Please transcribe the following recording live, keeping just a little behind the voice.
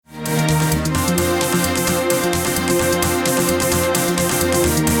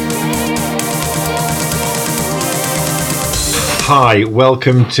Hi,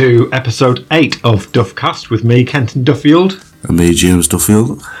 welcome to episode 8 of Duffcast with me, Kenton Duffield. And me, James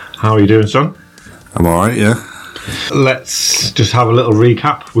Duffield. How are you doing, son? I'm alright, yeah. Let's just have a little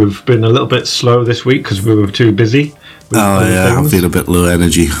recap. We've been a little bit slow this week because we were too busy. Oh yeah, I feel a bit low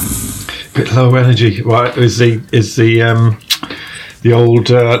energy. Bit low energy. Well, is the old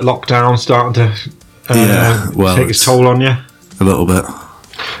lockdown starting to take its toll on you? A little bit.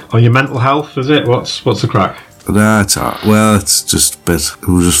 On your mental health, is it? What's the crack? Nah, it's just a bit.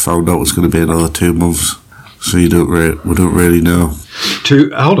 We just found out it's going to be another 2 months, so we don't really know.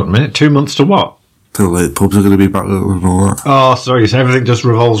 Hold on a minute. 2 months to what? Till like pubs are going to be back and all that. Oh, sorry. So everything just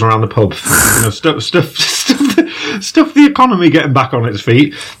revolves around the pub. Stuff the economy getting back on its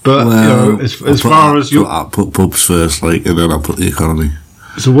feet. But as far as you put pubs first, and then I'll put the economy.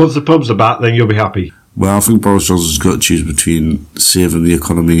 So once the pubs are back, then you'll be happy. Well, I think Boris Johnson's got to choose between saving the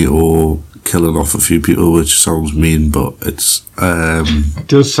economy or killing off a few people, which sounds mean, but it's it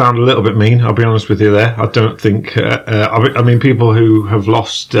does sound a little bit mean. I'll be honest with you there. I don't think. I mean, people who have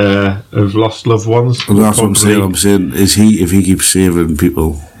lost loved ones. Well, that's what I'm saying. I'm saying if he keeps saving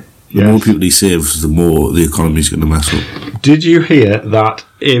people, the more people he saves, the more the economy's going to mess up. Did you hear that?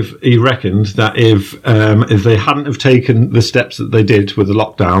 If he reckoned that if they hadn't have taken the steps that they did with the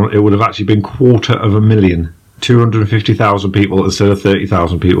lockdown, it would have actually been 250,000. 250,000 people instead of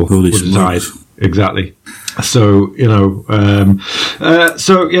 30,000 people would have died. Exactly. So anyway,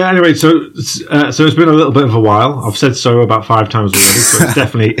 so it's been a little bit of a while. I've said so about 5 times already. So it's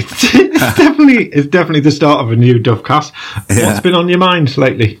definitely the start of a new Duffcast. Yeah. What's been on your mind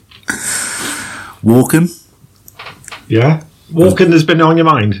lately? Walking. Yeah, walking has been on your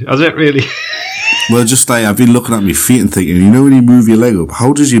mind, has it really? Well, just I've been looking at my feet and thinking, when you move your leg up,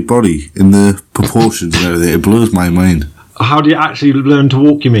 how does your body, in the proportions and everything, it blows my mind. How do you actually learn to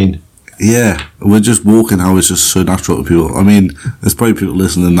walk, you mean? Yeah, we're just walking how it's just so natural to people. I mean, there's probably people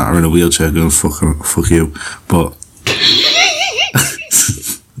listening that are in a wheelchair going, fuck you, but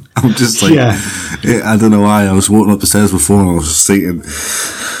I'm just I don't know why, I was walking up the stairs before and I was just thinking,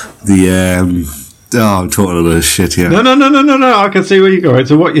 I'm talking a lot of shit here. No. I can see where you're going.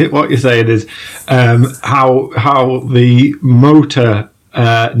 So what you're saying is how the motor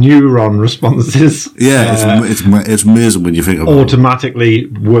neuron responses. Yeah, it's amazing when you think about automatically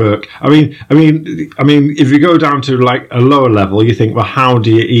work. I mean, if you go down to like a lower level, you think, well, how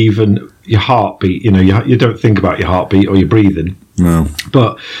do you even your heartbeat? You don't think about your heartbeat or your breathing. No.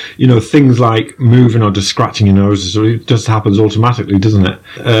 But, things like moving or just scratching your nose, it just happens automatically, doesn't it?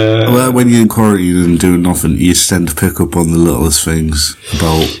 Well, when you're in quarantine and doing nothing, you tend to pick up on the littlest things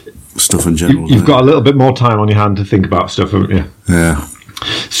about stuff in general. You've got a little bit more time on your hand to think about stuff, haven't you? Yeah.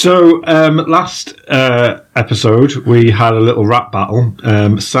 So, last episode, we had a little rap battle.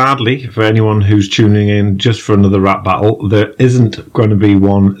 Sadly, for anyone who's tuning in just for another rap battle, there isn't going to be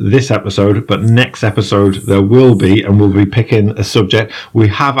one this episode, but next episode there will be, and we'll be picking a subject. We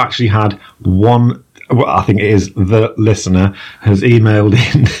have actually had one, well, I think it is the listener, has emailed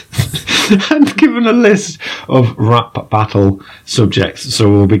in and given a list of rap battle subjects.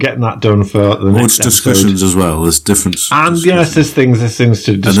 So we'll be getting that done for the next episode. Discussions as well. There's different. And yes, there's things to discuss.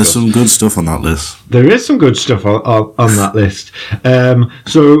 And there's some good stuff on that list. There is some good stuff on that list.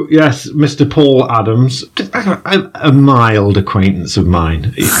 So yes, Mr. Paul Adams, a mild acquaintance of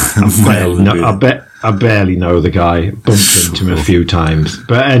mine. I barely know the guy. Bumped into him a few times,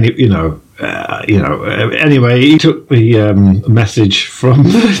 but anyway, he took the message from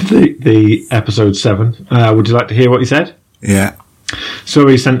the episode 7. Would you like to hear what he said? Yeah. So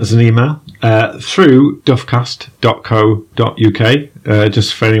he sent us an email through duffcast.co.uk,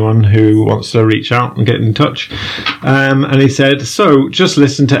 just for anyone who wants to reach out and get in touch. And he said, so just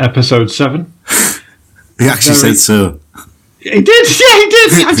listen to episode 7. He actually said so. He did, yeah, he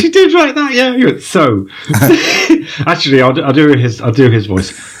did. He actually did write that, yeah. So, actually, I'll do his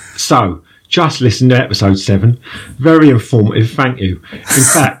voice. So, just listen to episode 7. Very informative, thank you. In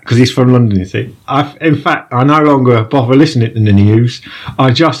fact, because he's from London, you see. I no longer bother listening to the news. I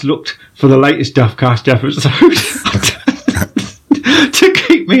just looked for the latest Duffcast episode to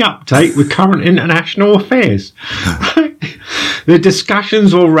keep me up to date with current international affairs. The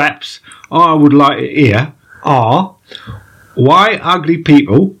discussions or reps I would like to hear are: why ugly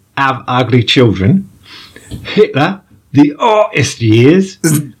people have ugly children, Hitler, the artist he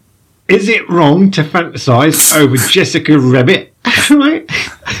is it wrong to fantasize over Jessica Rabbit? Right?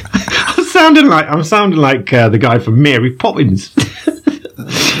 I'm sounding like the guy from Mary Poppins.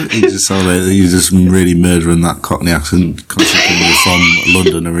 You just sound like you're just really murdering that Cockney accent, considering you're from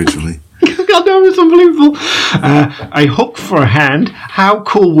London originally. God, no, it's unbelievable. A hook for a hand. How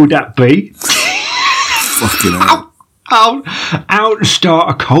cool would that be? Fucking hell. out to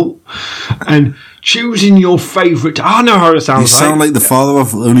start a cult and choosing your favourite. I know how it sounds. You sound like the father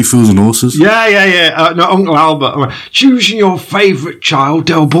of Only Fools and Horses. Yeah. No, Uncle Albert. Choosing your favourite child,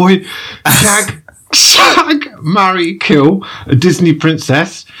 Del Boy. Shag, marry, kill a Disney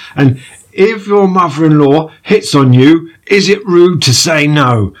princess, and if your mother-in-law hits on you, is it rude to say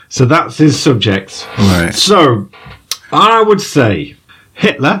no? So that's his subject. Right. So I would say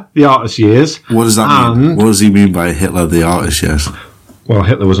Hitler, the artist years. What does that mean? What does he mean by Hitler, the artist years? Well,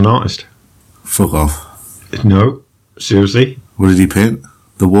 Hitler was an artist. Fuck off. No, seriously. What did he paint?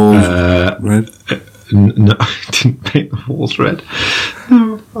 The walls red? No, I didn't paint the walls red.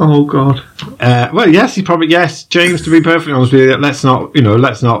 No. Oh God. Well, yes, yes, James. To be perfectly honest with you, let's not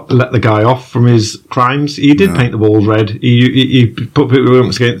let the guy off from his crimes. He did paint the walls red. He put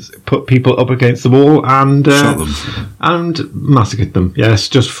people up against the wall and shot them and massacred them. Yes,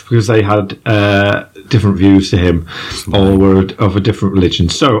 just because they had different views to him or were of a different religion.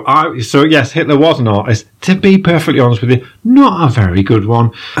 So yes, Hitler was an artist. To be perfectly honest with you, not a very good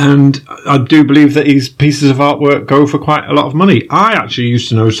one. And I do believe that his pieces of artwork go for quite a lot of money. I actually used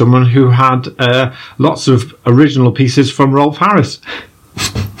to know someone who had lots of original pieces from Rolf Harris.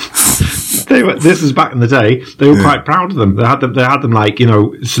 This is back in the day. They were quite proud of them. They had them like, so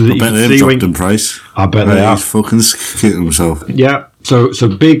that I bet they've dropped in price. I bet they have. He's fucking kicking himself. Yeah. So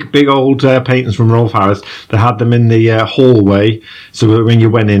big old paintings from Rolf Harris. They had them in the hallway. So that when you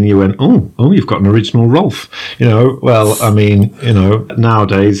went in, you went, oh, you've got an original Rolf. Well, I mean,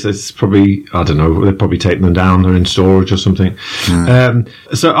 nowadays it's probably, I don't know, they're probably taking them down. They're in storage or something.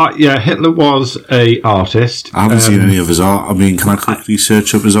 Hitler was a artist. I haven't seen any of his art. I mean, can I quickly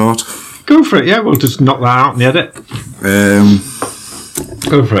search up his art? Go for it. Yeah, we'll just knock that out in the edit.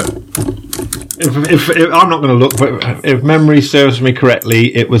 Go for it. If I'm not going to look, but if memory serves me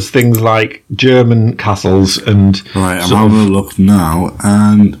correctly, it was things like German castles and. Right, I'm having a look now,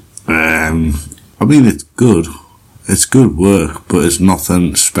 and I mean it's good. It's good work, but it's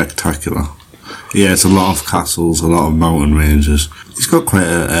nothing spectacular. Yeah, it's a lot of castles, a lot of mountain ranges. He's got quite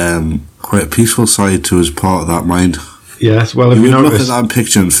a peaceful side to his part of that mind. Yes, well, if you look at that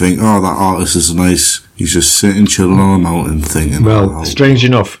picture and think, that artist is nice. He's just sitting, chilling on a mountain, thinking. Well, strange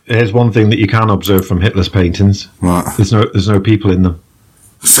enough, here's one thing that you can observe from Hitler's paintings. Right. There's no people in them.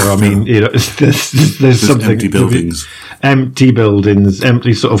 So I mean, there's something. Empty buildings.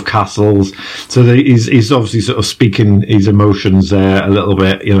 Empty sort of castles. So he's obviously sort of speaking his emotions there a little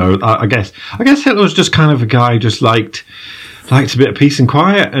bit. I guess Hitler was just kind of a guy just liked a bit of peace and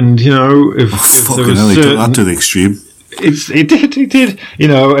quiet, and if there was he took that to the extreme. He did,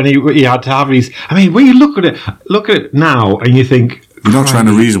 and he had to have these. I mean, when you look at it now, and you think you're not trying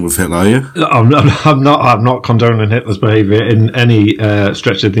to reason with Hitler, are you? I'm not condoning Hitler's behaviour in any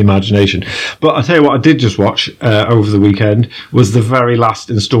stretch of the imagination. But I tell you what, I did just watch over the weekend was the very last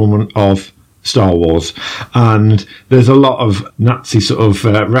instalment of Star Wars, and there's a lot of Nazi sort of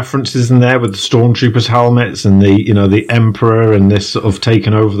references in there with the stormtroopers' helmets and the Emperor and this sort of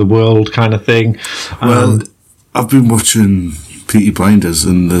taking over the world kind of thing. Well, I've been watching Peaky Blinders,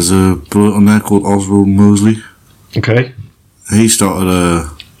 and there's a bloke on there called Oswald Mosley. Okay. He started a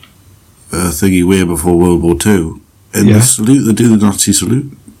thingy way before World War II. In the salute, they do the Nazi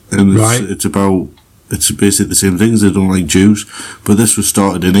salute. And it's basically the same things. They don't like Jews. But this was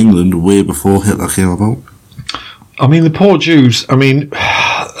started in England way before Hitler came about. I mean, the poor Jews,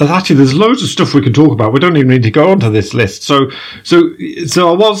 actually, there's loads of stuff we could talk about. We don't even need to go onto this list. So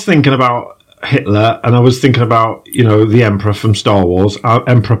I was thinking about Hitler, and I was thinking about the Emperor from Star Wars,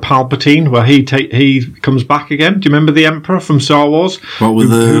 Emperor Palpatine, where he comes back again. Do you remember the Emperor from Star Wars? What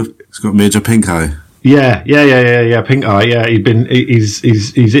with he's got major pink eye. Yeah, pink eye. Yeah,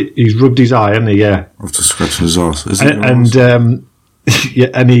 he's rubbed his eye, hasn't he? Yeah, after scratching his arse, and the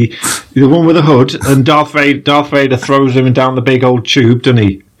one with the hood, and Darth Vader throws him down the big old tube, doesn't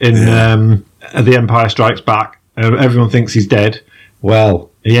he? In The Empire Strikes Back, everyone thinks he's dead.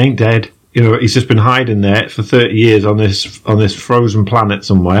 Well, he ain't dead. He's just been hiding there for 30 years on this frozen planet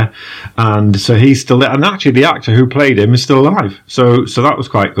somewhere, and so he's still there. And actually, the actor who played him is still alive. So that was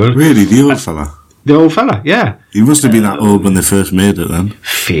quite good. Really, the old fella. The old fella, yeah. He must have been that old when they first made it. Then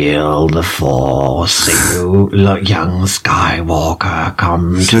feel the force, you young Skywalker,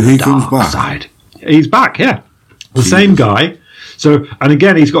 come so to he the comes dark back. side. He's back, yeah. The same guy. So, and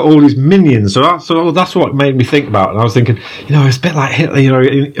again, he's got all these minions. So that's what made me think about it. And I was thinking, it's a bit like Hitler.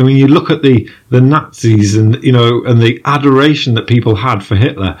 I mean, you look at the Nazis and and the adoration that people had for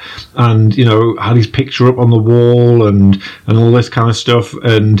Hitler, and had his picture up on the wall and all this kind of stuff.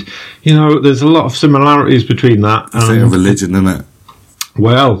 And there's a lot of similarities between that. It's like a religion, isn't it?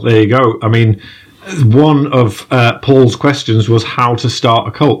 Well, there you go. I mean, one of Paul's questions was how to start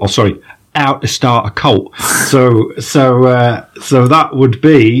a cult. Oh, sorry, how to start a cult. So that would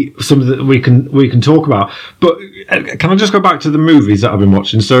be something that we can talk about. But can I just go back to the movies that I've been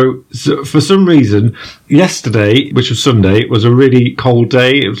watching? So for some reason, yesterday, which was Sunday, was a really cold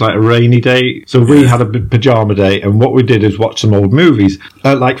day. It was like a rainy day. So we had a pajama day, and what we did is watch some old movies,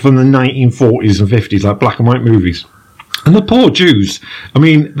 like from the 1940s and 50s, like black and white movies. And the poor Jews, I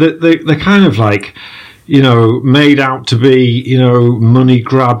mean, they're kind of like, you know, made out to be, you know,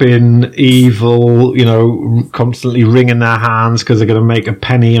 money-grabbing, evil, you know, constantly wringing their hands because they're going to make a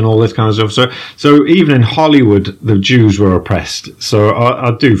penny and all this kind of stuff. So even in Hollywood, the Jews were oppressed. So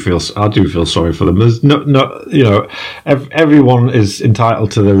I do feel sorry for them. There's no, you know, everyone is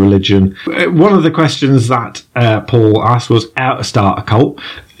entitled to their religion. One of the questions that Paul asked was how to start a cult.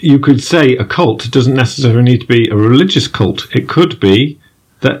 You could say a cult doesn't necessarily need to be a religious cult. It could be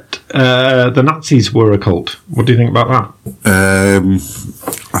that the Nazis were a cult. What do you think about that?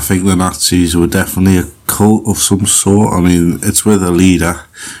 I think the Nazis were definitely a cult of some sort. I mean, it's with a leader,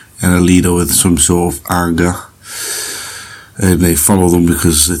 and a leader with some sort of anger, and they follow them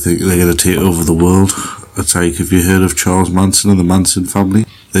because they think they're going to take over the world. It's like, have you heard of Charles Manson and the Manson family?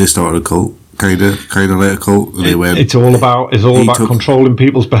 They started a cult. Kind of like a cult. And they went, it's all about controlling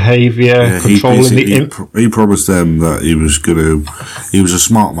people's behaviour, controlling he promised them that he was a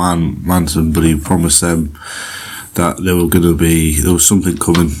smart man, Manson, but he promised them that there was something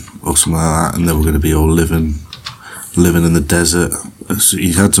coming or something like that, and they were going to be all living in the desert. So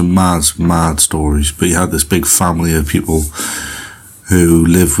he had some mad stories, but he had this big family of people who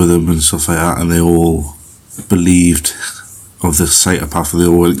lived with him and stuff like that, and they all believed of this psychopath. They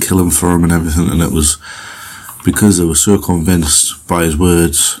all went killing for him and everything, and it was because they were so convinced by his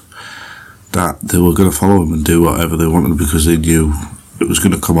words that they were going to follow him and do whatever they wanted because they knew it was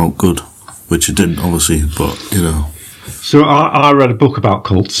going to come out good, which it didn't, obviously, but you know. So I read a book about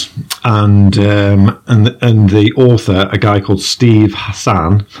cults, and the author, a guy called Steve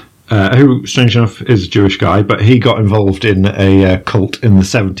Hassan, who, strange enough, is a Jewish guy, but he got involved in a cult in the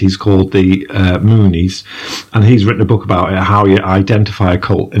 70s called the Moonies, and he's written a book about it, how you identify a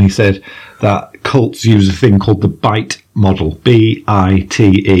cult, and he said that cults use a thing called the BITE model,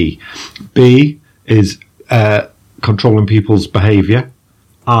 B-I-T-E. B is controlling people's behaviour.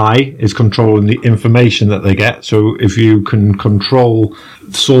 I is controlling the information that they get. So if you can control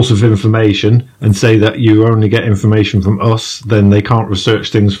the source of information and say that you only get information from us, then they can't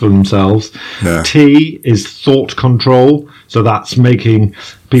research things for themselves. Yeah. T is thought control. So that's making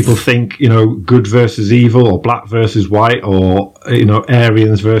people think, you know, good versus evil, or black versus white, or, you know,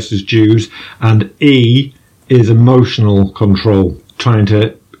 Aryans versus Jews. And E is emotional control, trying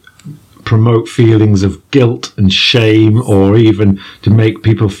to promote feelings of guilt and shame, or even to make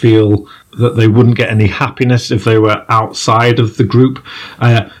people feel that they wouldn't get any happiness if they were outside of the group.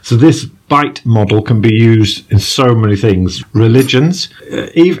 So this BITE model can be used in so many things. Religions,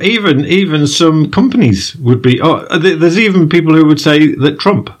 even some companies would be. There's even people who would say that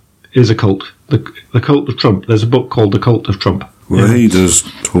Trump is a cult. The cult of Trump. There's a book called The Cult of Trump. Well, he does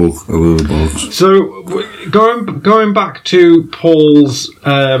talk a little about. So going back to Paul's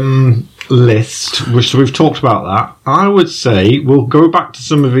list, which we've talked about that, I would say we'll go back to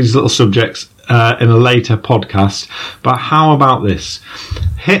some of these little subjects in a later podcast. But how about this?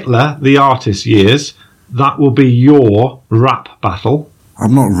 Hitler, the artist years, that will be your rap battle.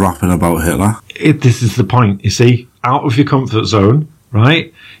 I'm not rapping about Hitler. This is the point, you see. Out of your comfort zone,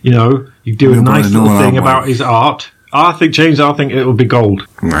 right? You know, you do a nice little thing about his art. I think it will be gold.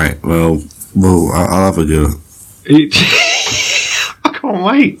 Right, well, I'll have a go. I can't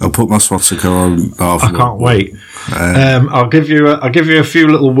wait. I'll put my swastika on. I can't wait. I'll give you a few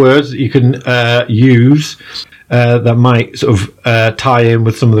little words that you can use that might sort of tie in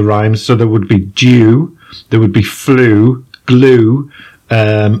with some of the rhymes. So there would be dew, there would be flu, glue,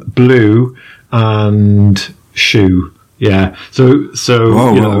 blue, and shoe. Yeah. So.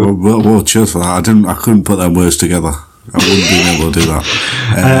 Whoa, you know, whoa, cheers for that. I couldn't put them words together. I wouldn't be able to do that.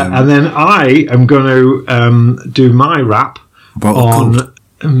 And then I am going to do my rap on.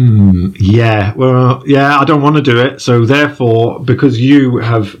 I don't want to do it. So therefore, because you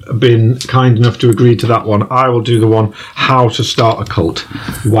have been kind enough to agree to that one, I will do the one how to start a cult.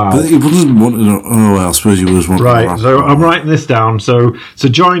 Wow. But you wouldn't want to. Oh, I suppose you was wanting. Right. So I'm writing this down. So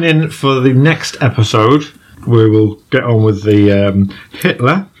join in for the next episode. We will get on with the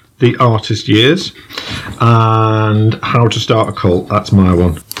Hitler, the artist years, and how to start a cult. That's my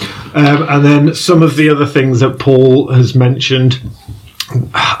one. And then some of the other things that Paul has mentioned.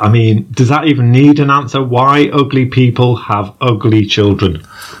 I mean, does that even need an answer? Why ugly people have ugly children?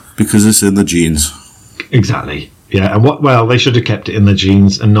 Because it's in the genes. Exactly. Yeah, and well, they should have kept it in the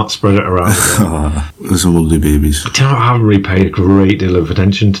genes and not spread it around. There's some ugly babies. I haven't really paid a great deal of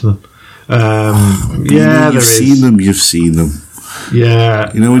attention to them. You've seen them.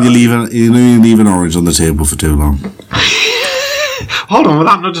 Yeah. You know when you leave an orange on the table for too long. Hold on, will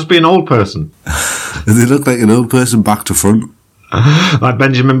that not just be an old person? They look like an old person back to front. Like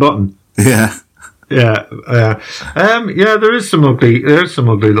Benjamin Button. Yeah. Yeah, there is some ugly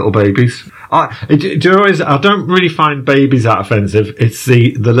little babies. I don't really find babies that offensive. It's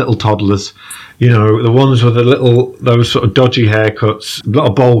the little toddlers, the ones with those sort of dodgy haircuts, little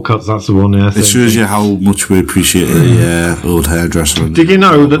bowl cuts. That's the one. Yeah, it shows you how much we appreciate the old hairdresser. Did you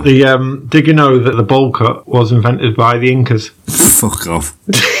know that the bowl cut was invented by the Incas? Fuck off.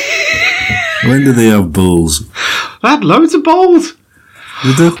 When did they have bowls? They had loads of bowls.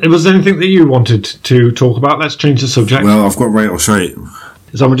 It was anything that you wanted to talk about? Let's change the subject. Well, I've got right or straight.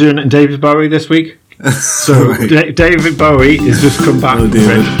 So I'm doing it in David Bowie this week. So right. David Bowie has just come back.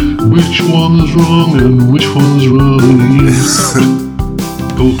 Which one's wrong and which one's right?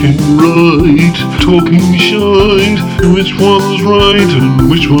 Talking right, talking shite. Which one's right and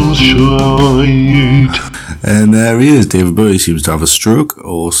which one's shite? And there he is. David Bowie seems to have a stroke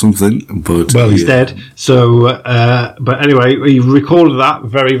or something, but he's dead. So, but anyway, he recorded that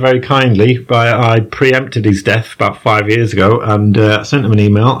very, very kindly. I preempted his death about 5 years ago, and I sent him an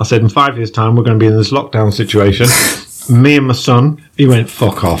email. I said, in 5 years' time, we're going to be in this lockdown situation. Me and my son. He went,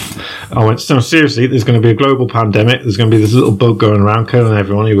 fuck off. I went, no, seriously, there's going to be a global pandemic. There's going to be this little bug going around killing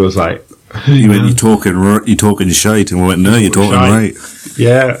everyone. He was like, you're talking shite, and we went, no, you're talking right.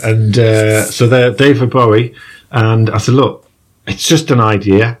 Yeah, and so there, David Bowie, and I said, look, it's just an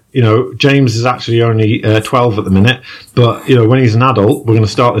idea. James is actually only 12 at the minute, but when he's an adult, we're going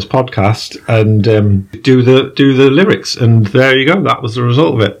to start this podcast and do the lyrics, and there you go. That was the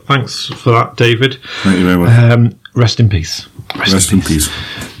result of it. Thanks for that, David. Thank you very much. Rest in peace. Rest in peace.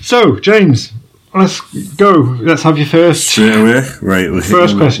 So, James, let's go. Let's have your first. Straight away, right? We're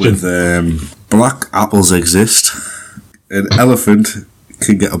first question. With, black apples exist. An elephant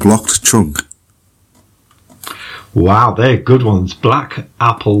can get a blocked trunk. Wow, they're good ones. Black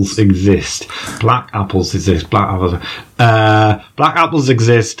apples exist. Black apples exist. Black apples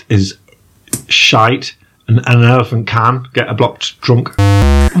exist is shite, and an elephant can get a blocked trunk.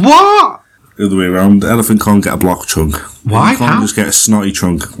 What? The other way around. The elephant can't get a blocked trunk. Why? You can't just get a snotty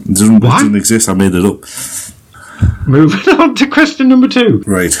trunk. It doesn't exist. I made it up. Moving on to question number 2.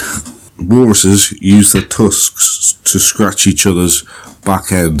 Right. Walruses use their tusks to scratch each other's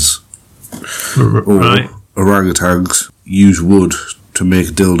back ends. Right. Orangutans use wood to make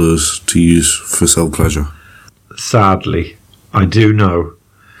dildos to use for self-pleasure. Sadly, I do know.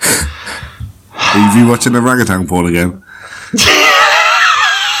 Are you watching orangutan porn again?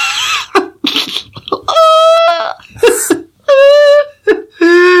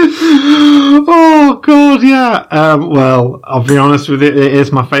 Oh God, yeah. Well, I'll be honest with you, it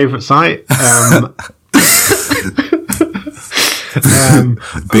is my favourite site.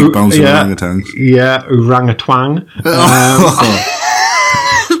 Big bouncing orangutans. Yeah, orangutan.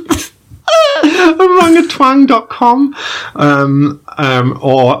 Orangutan.com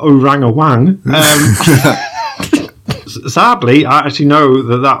or orangawang. Sadly, I actually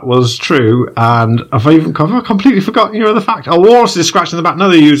know that was true, and I've completely forgotten your other fact. Walruses scratching the back. No,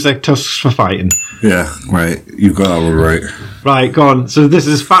 they use their tusks for fighting. Yeah, right. You've got that one right. Right, go on. So this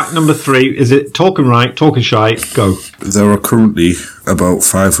is fact number 3. Is it talking right, talking shite? Go. There are currently about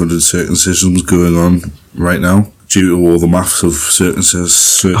 500 circumcisions going on right now due to all the maths of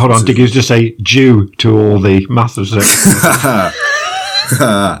circumcisions. Hold on, did you just say due to all the maths of circumcisions?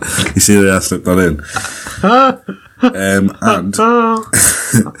 You see that I slipped that in. And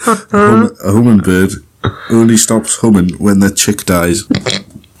a hummingbird only stops humming when their chick dies.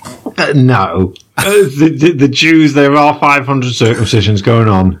 No. The Jews, there are 500 circumcisions going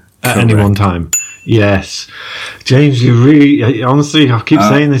on at any one time. Yes. James, you really, honestly, I keep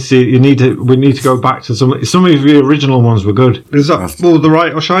saying this, we need to go back to some of the original ones were good. Is that all the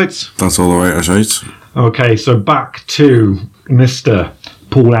right or shites? That's all the right or shites. Okay, so back to Mr.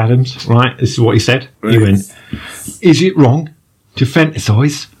 Paul Adams, right? This is what he said. Right. He went, is it wrong to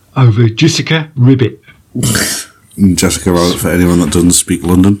fantasise over Jessica Rabbit? Jessica Rabbit, for anyone that doesn't speak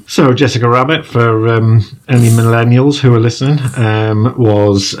London. So Jessica Rabbit, for any millennials who are listening,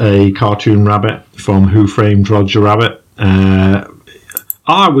 was a cartoon rabbit from Who Framed Roger Rabbit. I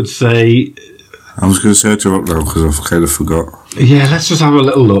would say... I was going to search her up now because I've kind of forgot. Yeah, let's just have a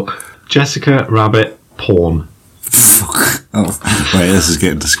little look. Jessica Rabbit porn. Fuck. Oh, wait, this is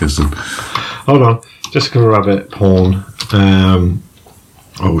getting disgusting. Hold on. Jessica Rabbit porn.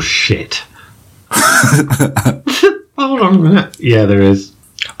 Oh, shit. Hold on a minute. Yeah, there is.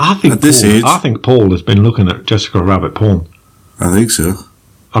 I think Paul has been looking at Jessica Rabbit porn. I think so.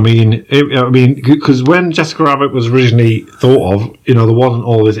 I mean, because when Jessica Rabbit was originally thought of, there wasn't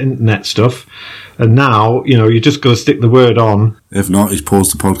all this internet stuff, and now, you just got to stick the word on. If not, he's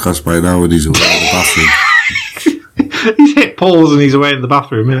paused the podcast by now and he's away in the bathroom. He's hit pause and he's away in the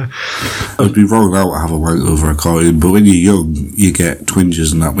bathroom, yeah. I'd be wrong now to have a wank over a cartoon, but when you're young, you get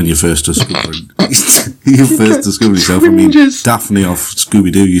twinges and that when you first discover yourself. I mean, Daphne off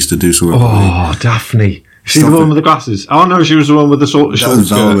Scooby-Doo used to do something. Oh, Daphne. She's the one with the glasses. Oh, no, she was the one with the sort of short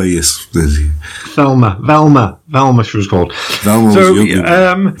skirt. Velma, she was called. Velma was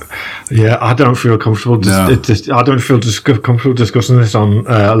young. Yeah, I don't feel comfortable. I don't feel comfortable discussing this on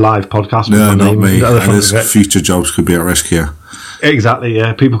a live podcast. No, not me. And his future jobs could be at risk here. Exactly.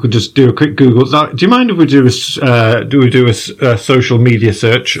 Yeah, people could just do a quick Google. Do you mind if we do a social media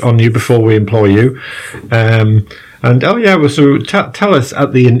search on you before we employ you? So tell us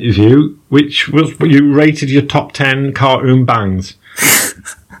at the interview which was you rated your top 10 cartoon bangs.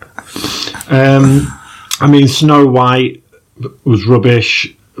 I mean, Snow White was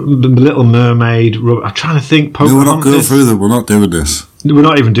rubbish. The Little Mermaid. I'm trying to think. No, we're not going through them. We're not doing this. We're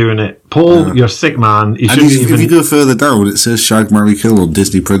not even doing it. Paul, you're a sick man. If you go further down, it says Shag, Marry, Kill on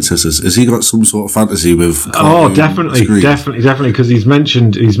Disney princesses. Has he got some sort of fantasy with? Definitely, because he's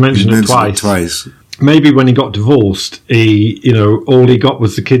mentioned it twice. Maybe when he got divorced, all he got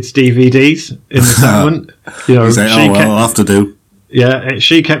was the kids' DVDs in the settlement. He's like, I'll have to do. Yeah,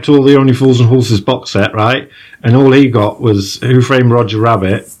 she kept all the Only Fools and Horses box set, right? And all he got was Who Framed Roger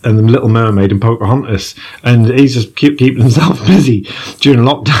Rabbit and The Little Mermaid and Pocahontas. And he's just keeping himself busy during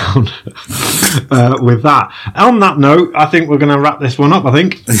lockdown with that. On that note, I think we're going to wrap this one up, I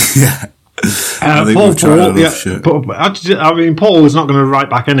think. Yeah. Paul is not going to write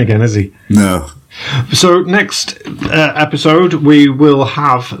back in again, is he? No. So next episode we will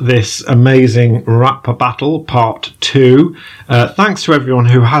have this amazing rap battle part 2. Thanks to everyone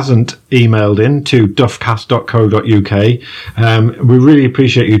who hasn't emailed in to duffcast.co.uk. We really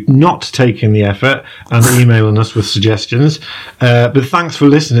appreciate you not taking the effort and emailing us with suggestions. But thanks for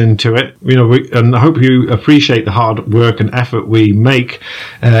listening to it. And I hope you appreciate the hard work and effort we make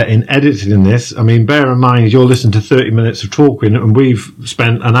in editing this. I mean, bear in mind you're listening to 30 minutes of talking, and we've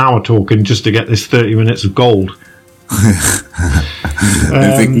spent an hour talking just to get this 30 minutes of gold.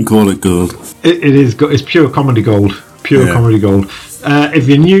 If we can call it gold. It is. It's pure comedy gold. Comedy gold. If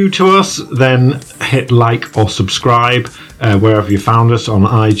you're new to us, then hit like or subscribe wherever you found us on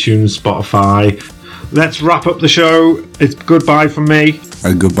iTunes, Spotify. Let's wrap up the show. It's goodbye from me.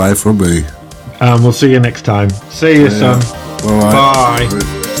 And goodbye from me. And we'll see you next time. See you, son. Bye.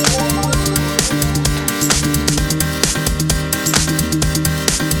 Bye.